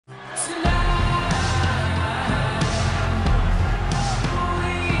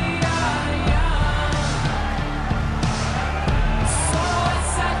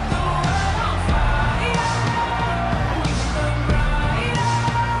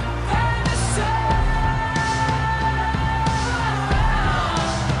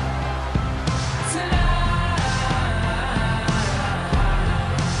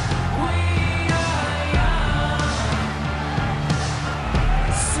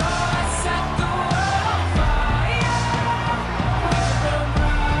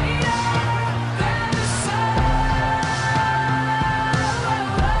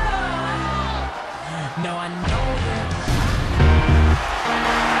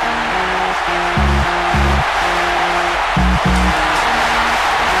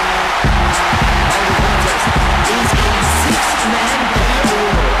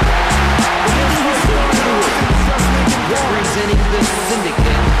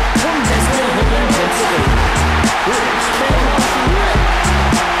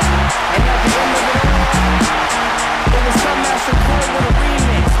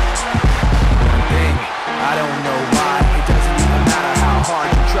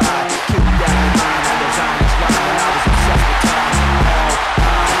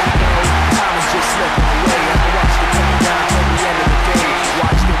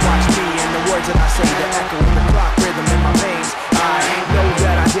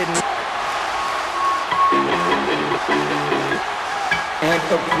And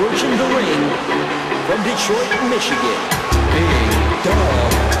approaching the ring from Detroit, Michigan, Big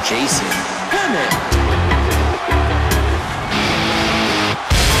Dog Jason Hammond.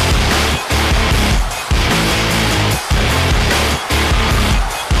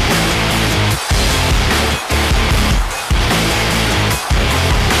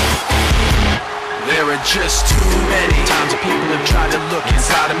 There are just too many times that people have tried to look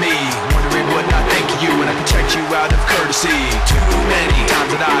inside of me, wondering what I think of you when I protect you out of courtesy. Too many times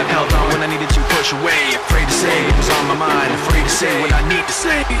that I've held on when I needed to push away, afraid to say it was on my mind, afraid to say what I need to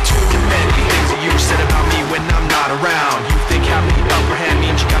say. Too many things that you said about me when I'm not around. You think having the upper hand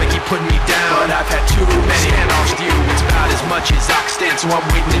means you gotta keep putting me down, but I've had too many standoffs with you. It's about as much as I can stand, so I'm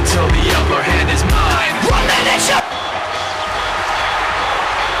waiting until the upper hand is mine. Run that nation!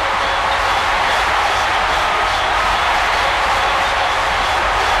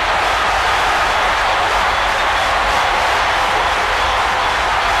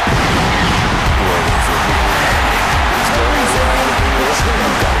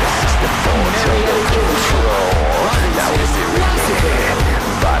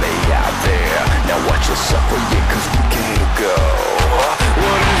 Suffer, yeah, 'cause we can't go.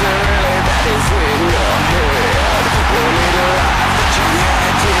 What is it really that is in your head? What is the life that you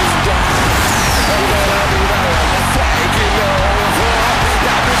had just died? I'm gonna be the one that's taking over.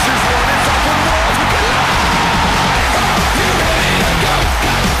 Now this is what it's all for more. You can lie. You ready to go?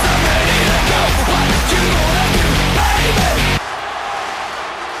 I'm ready to go. What you wanna do, baby?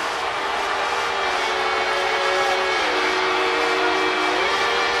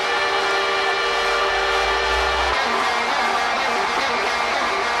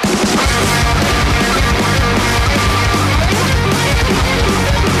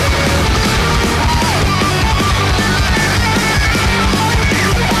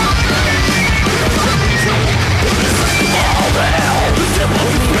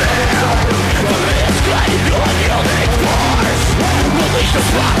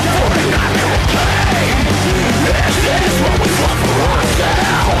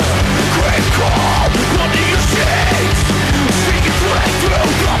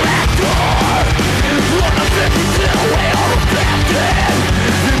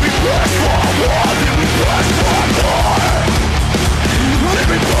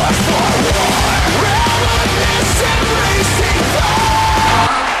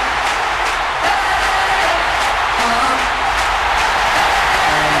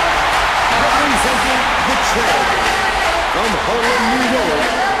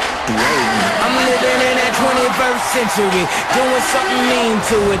 Century, doing something mean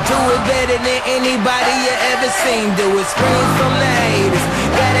to it. Do it better than anybody you ever seen. Do it. Scream from the haters,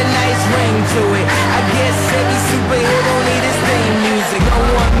 got a nice ring to it. I guess every superhero need his theme music. No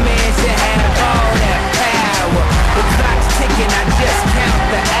one man should have all that power. The clock's ticking, I just count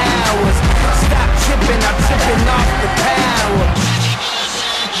the hours. Stop tripping, I'm tripping off the power.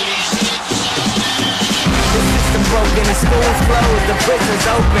 Broken, the school's closed, the prison's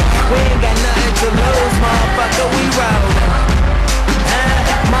open. We ain't got nothing to lose, motherfucker, we rollin'.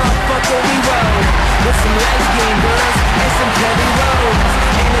 Motherfucker, we rollin'. With some light-skinned girls and some heavy roads.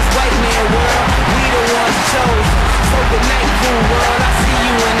 In this white man world, we the ones chose. So good night, cool world, I see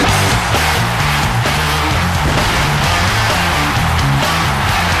you in the...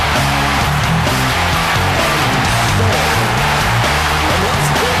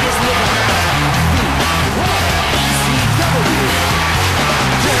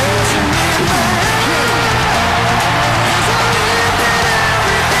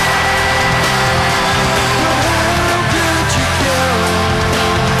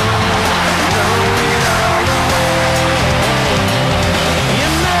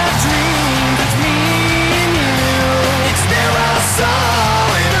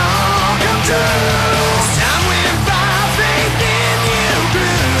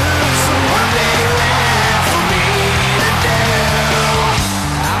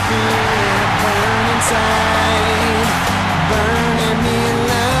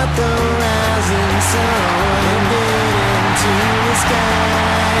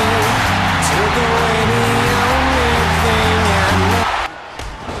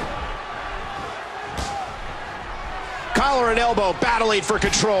 Collar and elbow battling for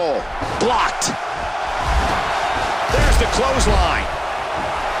control. Blocked. There's the clothesline.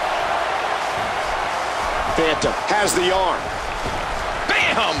 Phantom has the arm.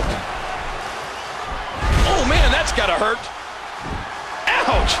 Bam! Oh man, that's gotta hurt.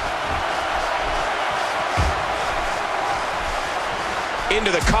 Ouch!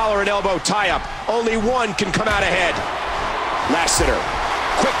 Into the collar and elbow tie-up. Only one can come out ahead. Lassiter,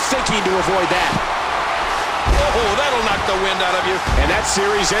 quick thinking to avoid that. Oh, that'll knock the wind out of you. And that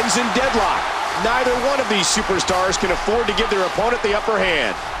series ends in deadlock. Neither one of these superstars can afford to give their opponent the upper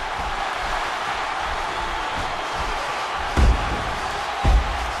hand.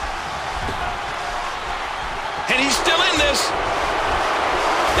 And he's still in this.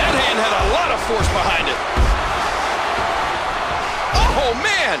 That hand had a lot of force behind it. Oh,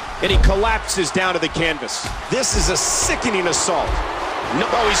 man. And he collapses down to the canvas. This is a sickening assault. No,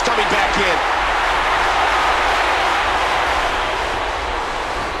 oh, he's coming back in.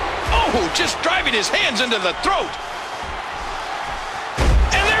 Oh, just driving his hands into the throat.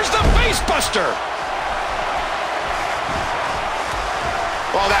 And there's the face buster.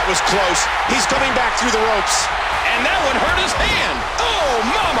 Oh, that was close. He's coming back through the ropes. And that one hurt his hand. Oh,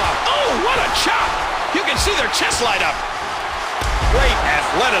 mama. Oh, what a chop. You can see their chest light up. Great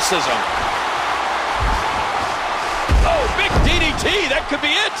athleticism. Oh, big DDT. That could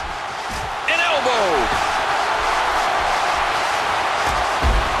be it. An elbow.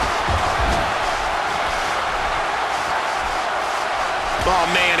 Oh,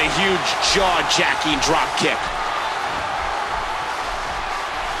 man, a huge jaw-jacking drop kick.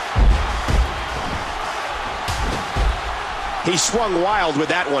 He swung wild with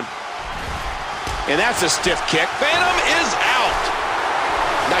that one. And that's a stiff kick. Phantom is out.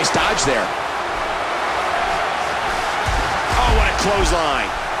 Nice dodge there. Oh, what a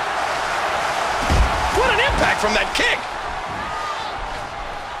clothesline. What an impact from that kick.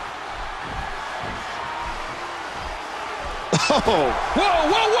 Oh. Whoa,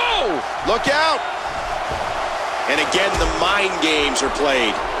 whoa, whoa. Look out. And again, the mind games are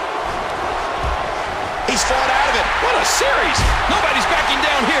played. He's fought out of it. What a series. Nobody's backing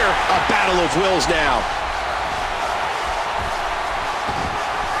down here. A battle of wills now.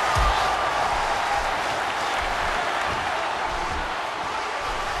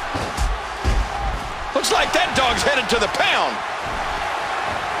 Looks like that dog's headed to the pound.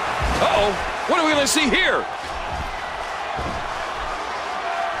 Uh-oh. What are we going to see here?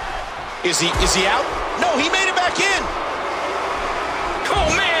 Is he out? No, he made it back in. Oh,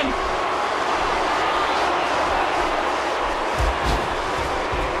 man.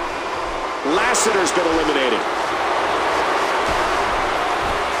 Lassiter's been eliminated.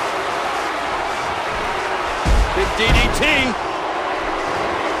 Big DDT.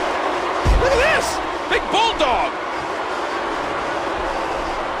 Look at this. Big bulldog.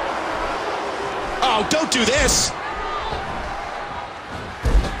 Oh, don't do this.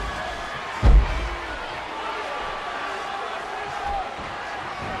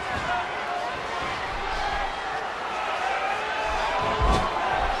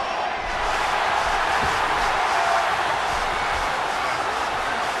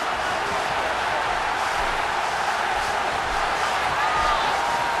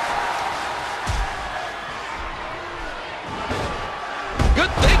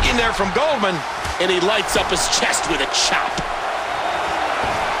 There from Goldman. And he lights up his chest with a chop.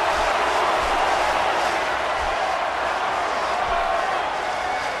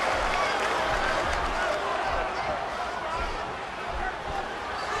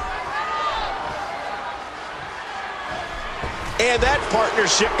 And that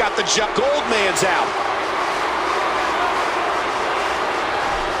partnership got the jump. Goldman's out.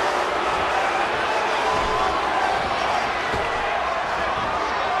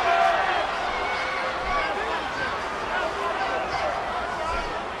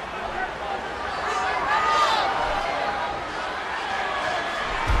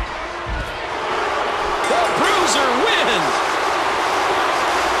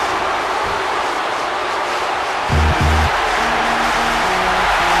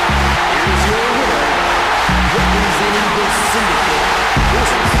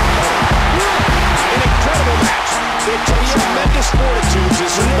 It takes tremendous fortitude to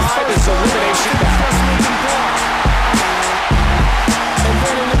survive this elimination battle.